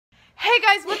Hey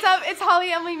guys, what's up? It's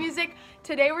Holly Emily Music.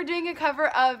 Today we're doing a cover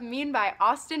of Mean by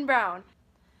Austin Brown.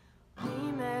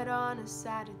 We met on a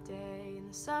Saturday in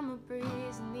the summer breeze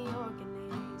in the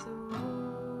organese.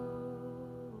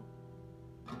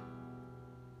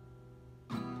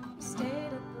 We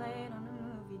stayed up late on a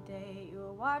movie date. You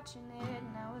were watching it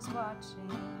and I was watching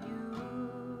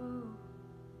you.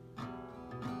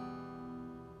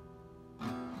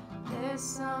 There's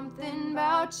something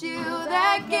about you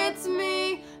that gets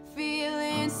me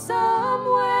feeling some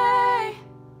way.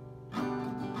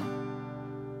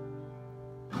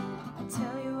 I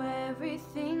tell you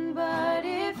everything, but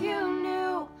if you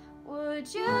knew,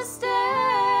 would you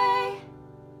stay?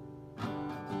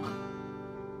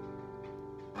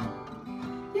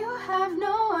 You have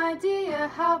no idea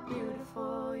how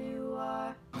beautiful you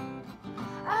are.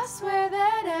 I swear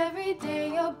that every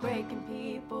day you're breaking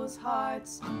people's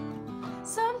hearts.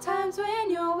 Sometimes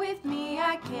when you're with me,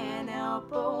 I can't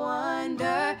help but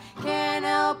wonder,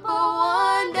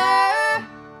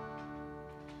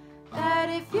 that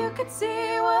if you could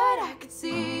see what I could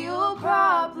see, you'll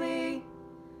probably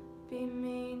be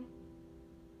mean.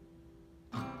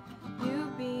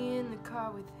 You'd be in the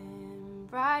car with him,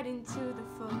 riding to the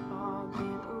football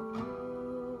game. Ooh.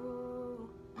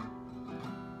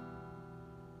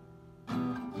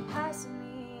 Passing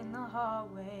me in the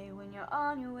hallway when you're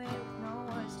on your way with no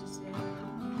words to say.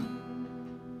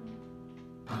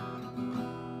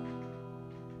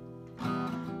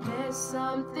 There's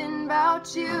something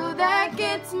about you that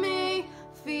gets me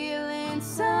feeling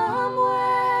some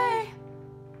way.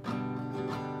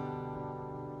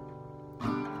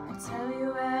 I tell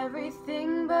you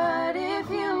everything, but if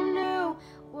you knew,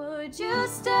 would you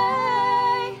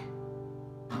stay?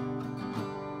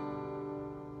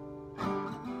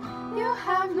 You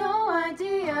have no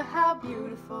idea how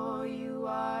beautiful you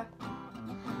are.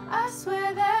 I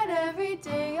swear that every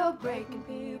day you're breaking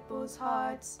people's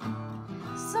hearts.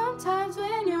 Sometimes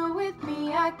when you're with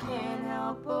me, I can't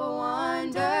help but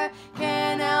wonder,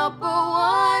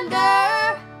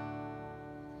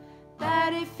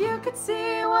 that if you could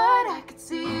see what I could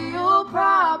see, you'll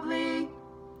probably,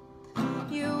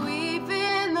 you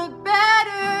even look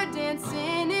better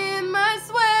dancing in my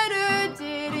sweater.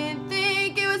 Didn't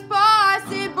think it was possible.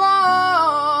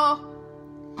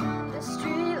 The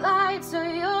streetlights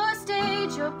are your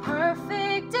stage, you're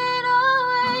perfect in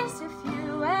always. If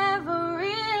you ever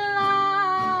realize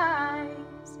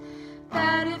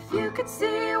That if you could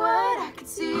see what I could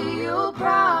see, you'll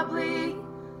probably,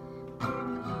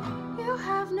 you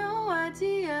have no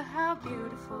idea how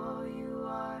beautiful you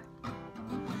are.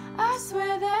 I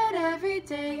swear that every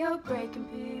day you're breaking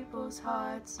people's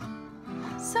hearts.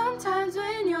 Sometimes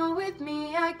when you're with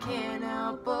me, I can't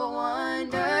help but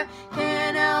wonder,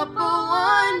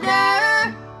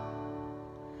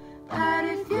 that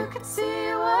if you could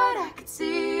see what I could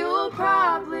see, you'll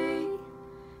probably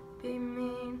be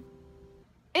mean.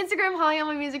 Instagram, Holly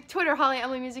Emily Music. Twitter, Holly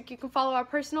Emily Music. You can follow our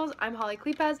personals. I'm Holly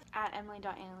Klipaz. at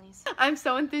Emily.Annalise. I'm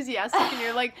so enthusiastic and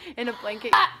you're like in a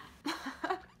blanket.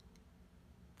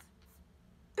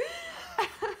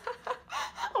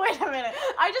 Wait a minute.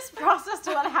 I just processed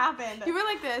what happened. You were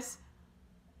like this.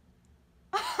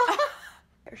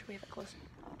 Or should we have it closer?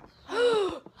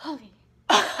 Holly.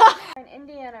 In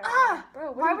Indiana.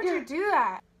 Bro, Why would you do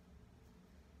that?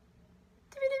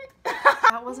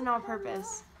 That wasn't on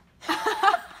purpose.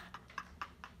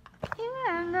 You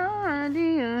have no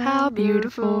idea How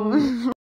beautiful.